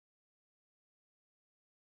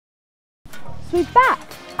Sweep back,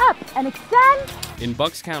 up, and extend. In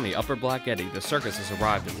Bucks County, Upper Black Eddy, the circus has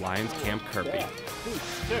arrived at Lions Camp Kirby.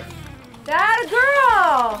 That a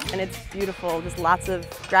girl! And it's beautiful, just lots of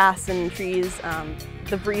grass and trees.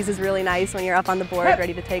 The breeze is really nice when you're up on the board,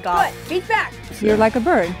 ready to take off. Feet back. You're like a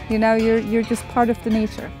bird, you know, you're just part of the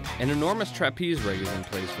nature. An enormous trapeze rig is in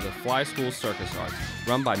place for the Fly School Circus Arts,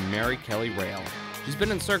 run by Mary Kelly Rail. She's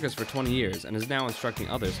been in circus for 20 years and is now instructing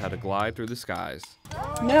others how to glide through the skies.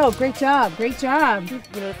 No, great job, great job. You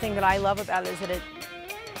know, the thing that I love about it is that it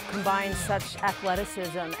combines such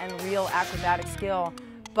athleticism and real acrobatic skill,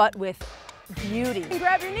 but with beauty.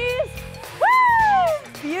 Grab your knees.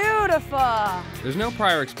 Woo! Beautiful. There's no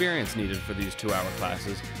prior experience needed for these 2-hour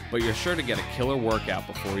classes, but you're sure to get a killer workout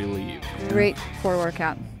before you leave. Great core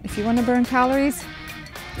workout. If you want to burn calories,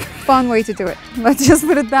 fun way to do it. Let's just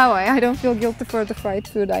put it that way. I don't feel guilty for the fried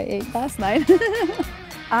food I ate last night.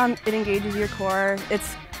 It engages your core.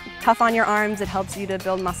 It's tough on your arms. It helps you to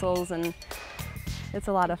build muscles, and it's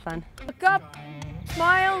a lot of fun. Look up,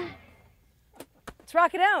 smile. Let's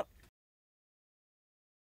rock it out.